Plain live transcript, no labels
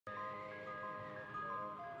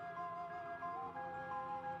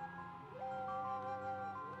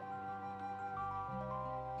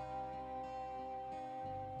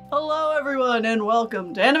Hello everyone and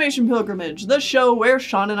welcome to Animation Pilgrimage, the show where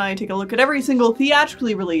Sean and I take a look at every single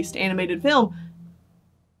theatrically released animated film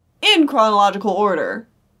in chronological order.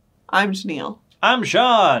 I'm Janelle. I'm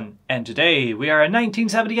Sean, and today we are in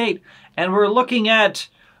 1978 and we're looking at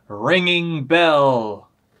Ringing Bell.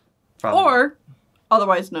 Or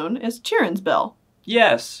otherwise known as Chirin's Bell.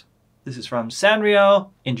 Yes, this is from Sanrio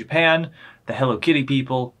in Japan, the Hello Kitty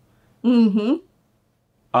people. Mm-hmm.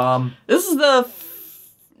 This is the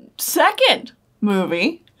second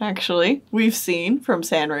movie, actually, we've seen from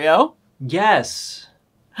Sanrio. Yes.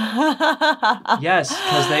 Yes,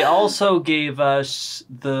 because they also gave us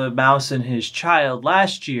The Mouse and His Child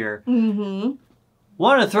last year. Mm-hmm.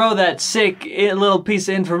 Want to throw that sick little piece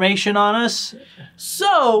of information on us?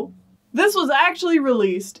 So, this was actually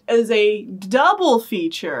released as a double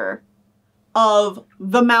feature of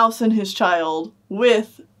The Mouse and His Child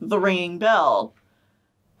with The Ringing Bell.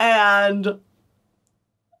 And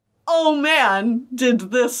oh man,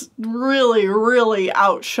 did this really, really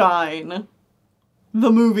outshine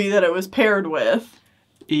the movie that it was paired with.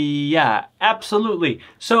 Yeah, absolutely.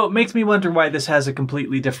 So it makes me wonder why this has a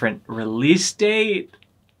completely different release date.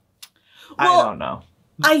 Well, I don't know.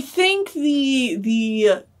 I think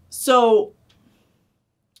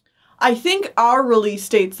I think our release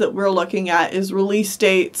dates that we're looking at is release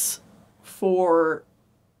dates for,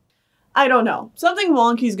 I don't know, something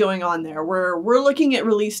wonky's going on there where we're looking at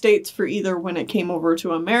release dates for either when it came over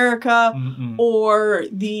to America or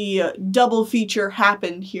the double feature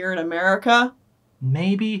happened here in America.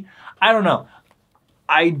 Maybe. I don't know.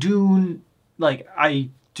 I do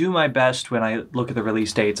my best when I look at the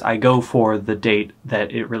release dates. I go for the date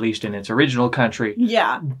that it released in its original country.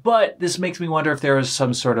 Yeah. But this makes me wonder if there was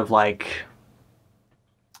some sort of like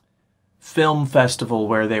film festival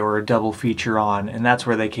where they were a double feature on, and that's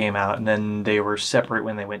where they came out, and then they were separate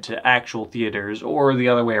when they went to actual theaters, or the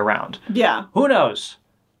other way around. Yeah. Who knows?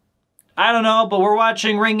 I don't know, but we're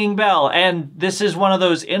watching Ringing Bell, and this is one of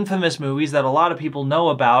those infamous movies that a lot of people know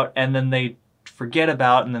about, and then they forget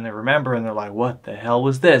about, and then they remember, and they're like, what the hell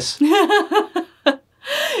was this?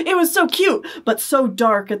 It was so cute, but so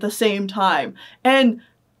dark at the same time. And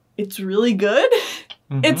it's really good.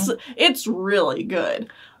 Mm-hmm. It's really good.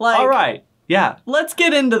 Like, all right, yeah. Let's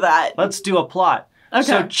get into that. Let's do a plot. Okay.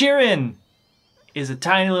 So Chirin is a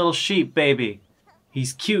tiny little sheep baby.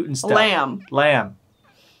 He's cute and stuff. Lamb.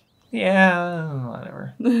 Yeah,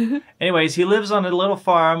 whatever. Anyways, he lives on a little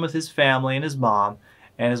farm with his family and his mom.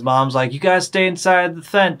 And his mom's like, you gotta stay inside the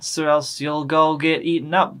fence or else you'll go get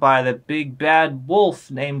eaten up by the big bad wolf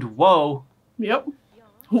named Woe. Yep.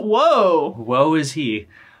 Whoa. Woe is he.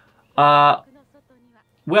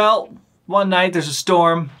 Well, one night there's a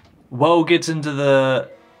storm. Woe gets into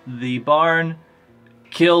the barn,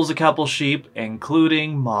 kills a couple sheep,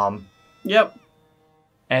 including Mom. Yep.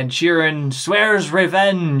 And Chirin swears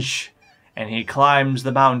revenge. And he climbs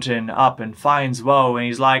the mountain up and finds Woe, and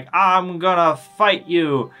he's like, I'm gonna fight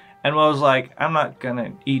you. And Woe's like, I'm not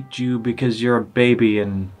gonna eat you because you're a baby,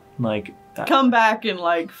 and like... come back in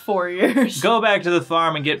like 4 years. Go back to the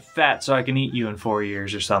farm and get fat so I can eat you in 4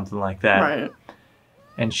 years or something like that. Right.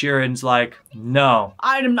 And Chirin's like, no.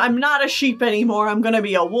 I'm not a sheep anymore. I'm gonna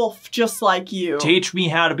be a wolf just like you. Teach me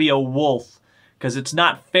how to be a wolf, because it's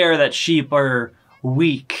not fair that sheep are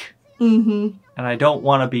weak. Mm-hmm. And I don't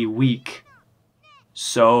want to be weak.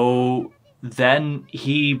 So then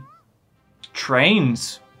he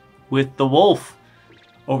trains with the wolf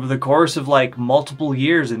over the course of like multiple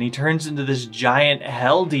years, and he turns into this giant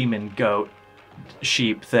hell demon goat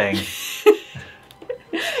sheep thing.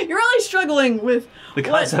 You're really struggling with the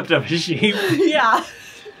concept of a sheep. Yeah.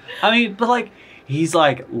 I mean, but like, he's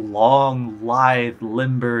like long, lithe,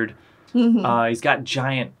 limbered. Mm-hmm. He's got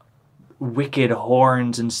giant wicked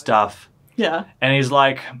horns and stuff. Yeah. And he's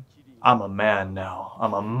like, I'm a man now.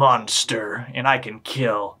 I'm a monster, and I can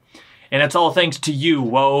kill. And it's all thanks to you,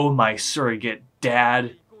 Woe, my surrogate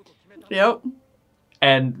dad. Yep.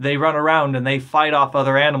 And they run around and they fight off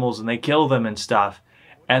other animals and they kill them and stuff.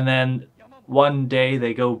 And then one day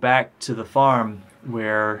they go back to the farm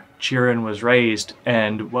where Chirin was raised,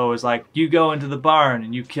 and Woe is like, you go into the barn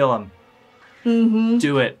and you kill them. Mm-hmm.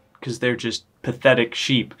 Do it, because they're just pathetic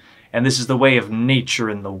sheep. And this is the way of nature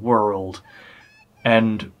in the world.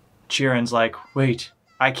 And Chirin's like, wait,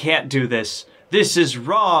 I can't do this. This is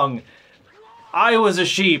wrong. I was a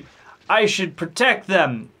sheep. I should protect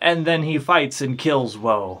them. And then he fights and kills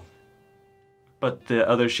Woe. But the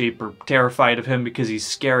other sheep are terrified of him because he's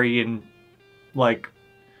scary and like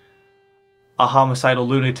a homicidal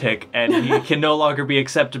lunatic, and he can no longer be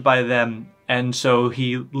accepted by them. And so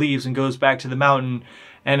he leaves and goes back to the mountain,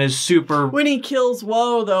 and is super... When he kills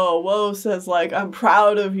Woe, though, Woe says, like, I'm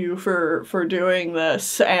proud of you for doing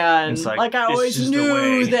this, and, It's like, I "It's always just a knew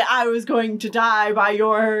way." that I was going to die by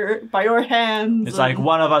your hands. It's like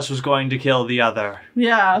one of us was going to kill the other.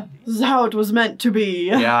 Yeah, this is how it was meant to be.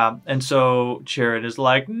 Yeah, and so Chirin is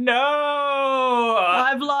like, no!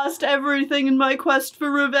 I've lost everything in my quest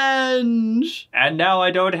for revenge. And now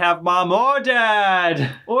I don't have mom or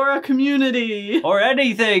dad! Or a community. Or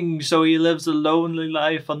anything! So he lives a lonely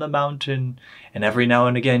life on the mountain. And every now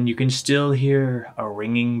and again you can still hear a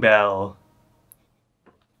ringing bell.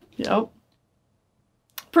 Yep.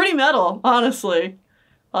 Pretty metal, honestly.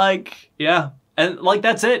 Like... Yeah. And, like,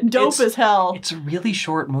 that's it. Dope as hell. It's a really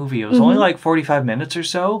short movie. It was only, like, 45 minutes or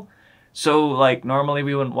so. So, like, normally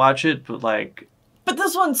we wouldn't watch it, but, like... But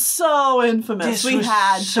this one's so infamous. This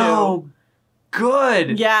was so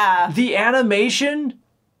good. Yeah. The animation,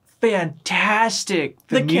 fantastic.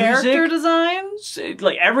 The music, character designs?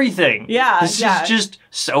 like, everything. Yeah, This is just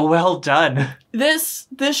so well done. This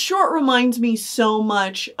short reminds me so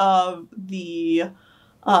much of the,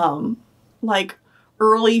 like,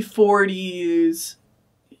 early 40s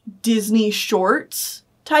Disney shorts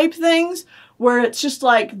type things, where it's just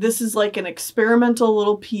like, this is like an experimental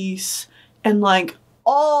little piece, and like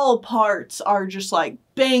all parts are just like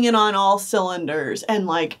banging on all cylinders, and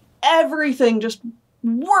like everything just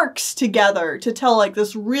works together to tell like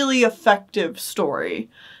this really effective story,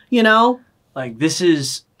 you know? Like, this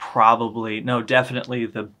is probably, no, definitely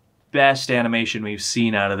the best animation we've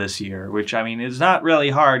seen out of this year, which, I mean, is not really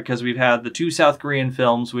hard because we've had the 2 South Korean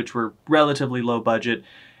films, which were relatively low budget,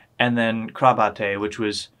 and then Krabate, which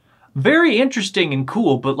was very interesting and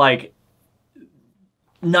cool, but, like,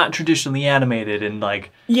 not traditionally animated, and,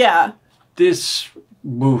 like... Yeah. This...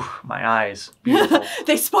 Woo, my eyes. Beautiful.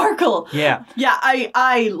 They sparkle. Yeah. Yeah,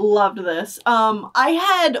 I loved this. I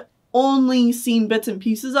had only seen bits and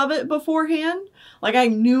pieces of it beforehand. Like, I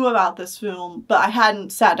knew about this film, but I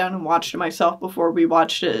hadn't sat down and watched it myself before we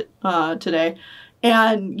watched it today.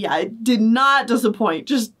 And yeah, it did not disappoint.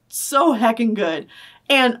 Just so heckin' good.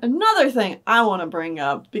 And another thing I want to bring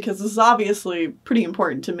up, because this is obviously pretty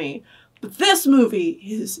important to me, but this movie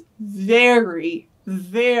is very,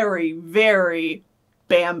 very, very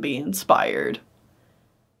Bambi inspired.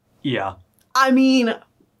 Yeah. I mean,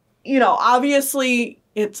 you know, obviously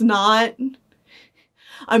it's not...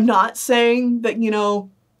 I'm not saying that, you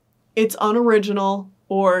know, it's unoriginal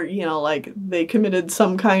or, you know, like, they committed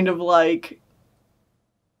some kind of, like,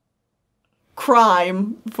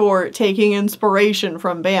 crime for taking inspiration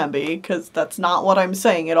from Bambi, because that's not what I'm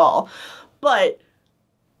saying at all. But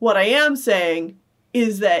what I am saying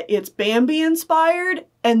is that it's Bambi inspired,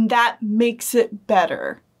 and that makes it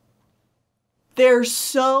better. There's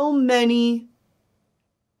so many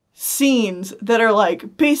scenes that are,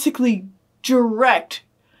 like, basically direct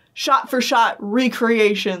shot-for-shot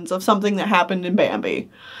recreations of something that happened in Bambi.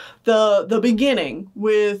 The beginning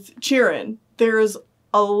with Chirin, there's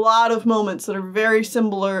a lot of moments that are very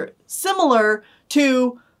similar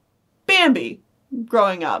to Bambi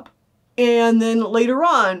growing up. And then later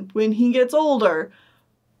on, when he gets older,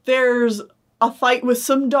 there's a fight with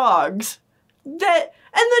some dogs and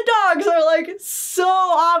the dogs are like so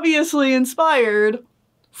obviously inspired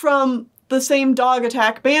from the same dog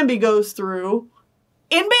attack Bambi goes through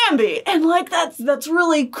in Bambi. And like, that's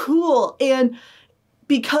really cool. And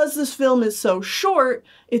because this film is so short,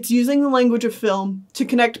 it's using the language of film to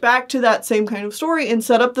connect back to that same kind of story and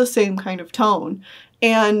set up the same kind of tone.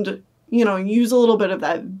 And, you know, use a little bit of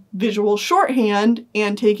that visual shorthand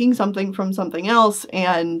and taking something from something else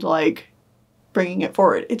and, like, bringing it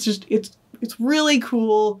forward. It's just, it's really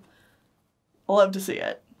cool. I love to see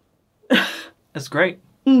it. That's great.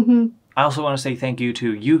 Mm-hmm. I also want to say thank you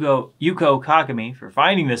to Yuko Kagami for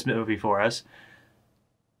finding this movie for us.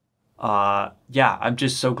 Yeah, I'm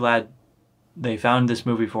just so glad they found this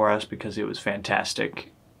movie for us because it was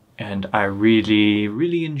fantastic. And I really,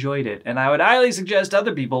 really enjoyed it. And I would highly suggest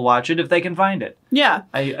other people watch it if they can find it. Yeah.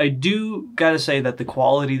 I do gotta say that the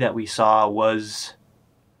quality that we saw was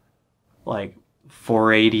like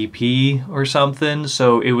 480p or something.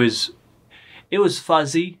 So it was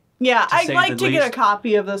fuzzy. Yeah, I'd like to get a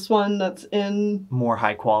copy of this one that's in... more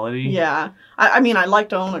high quality. Yeah. I mean, I'd like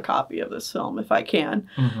to own a copy of this film if I can,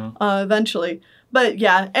 eventually. But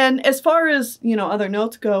yeah, and as far as, you know, other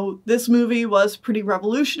notes go, this movie was pretty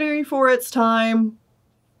revolutionary for its time.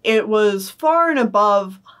 It was far and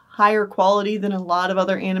above higher quality than a lot of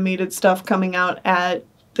other animated stuff coming out at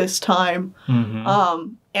this time,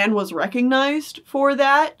 and was recognized for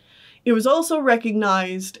that. It was also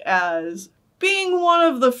recognized as being one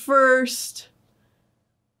of the first,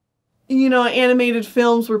 you know, animated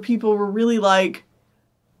films where people were really like,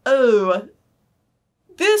 oh,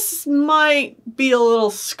 this might be a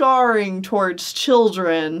little scarring towards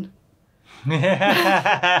children.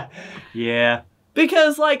 Yeah.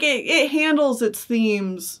 Because, like, it handles its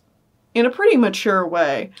themes in a pretty mature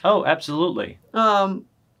way. Oh, absolutely. And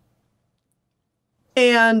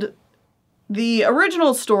the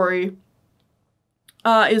original story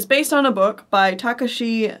is based on a book by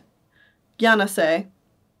Takashi Yanase.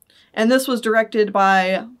 And this was directed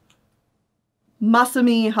by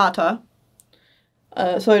Masami Hata.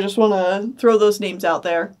 So I just want to throw those names out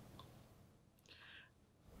there.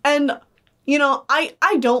 And, you know,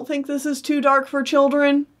 I don't think this is too dark for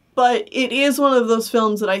children, but it is one of those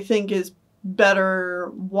films that I think is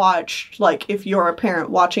better watched, like, if you're a parent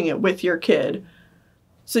watching it with your kid.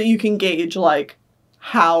 So you can gauge, like,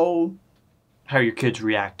 how your kids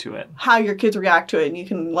react to it. How your kids react to it, and you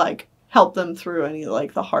can, like, help them through any,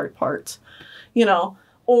 like, the hard parts, you know?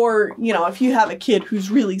 Or, you know, if you have a kid who's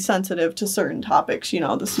really sensitive to certain topics, you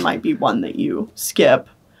know, this might be one that you skip.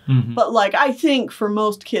 Mm-hmm. But, like, I think for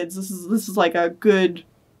most kids, this is like a good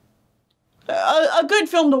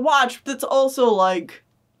film to watch that's also, like,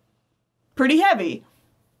 pretty heavy.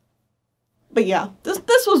 But yeah,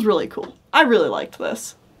 this was really cool. I really liked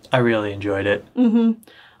this. I really enjoyed it. Mm-hmm.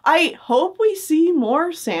 I hope we see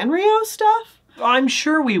more Sanrio stuff. I'm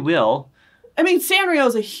sure we will. I mean, Sanrio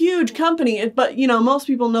is a huge company, but, you know, most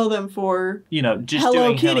people know them for, you know, just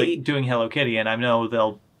Hello doing Hello Kitty, and I know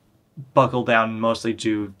they'll buckle down mostly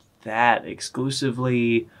to that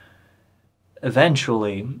exclusively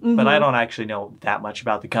eventually. Mm-hmm. But I don't actually know that much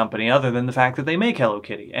about the company other than the fact that they make Hello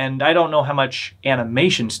Kitty. And I don't know how much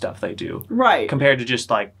animation stuff they do. Right. Compared to just,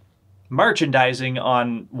 like, merchandising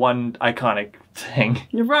on one iconic thing.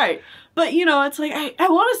 You're right. But, you know, it's like, I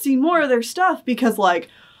want to see more of their stuff because, like,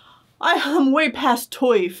 I'm way past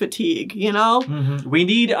toy fatigue, you know? Mm-hmm. We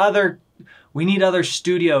need other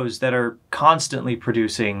studios that are constantly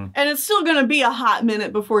producing. And it's still going to be a hot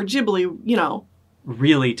minute before Ghibli, you know,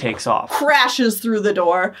 really takes off. Crashes through the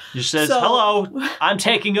door. Just says, hello, I'm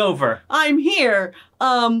taking over. I'm here.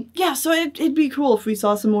 Yeah, so it'd be cool if we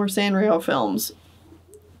saw some more Sanrio films.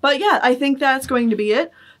 But yeah, I think that's going to be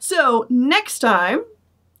it. So next time,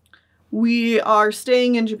 we are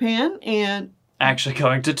staying in Japan and... actually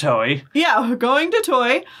going to Toei. Yeah, we're going to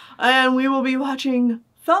Toei, and we will be watching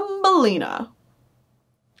Thumbelina.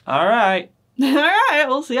 All right. All right,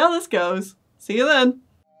 we'll see how this goes. See you then.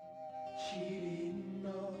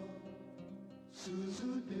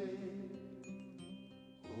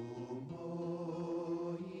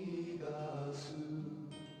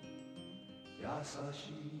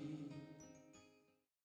 Yasashi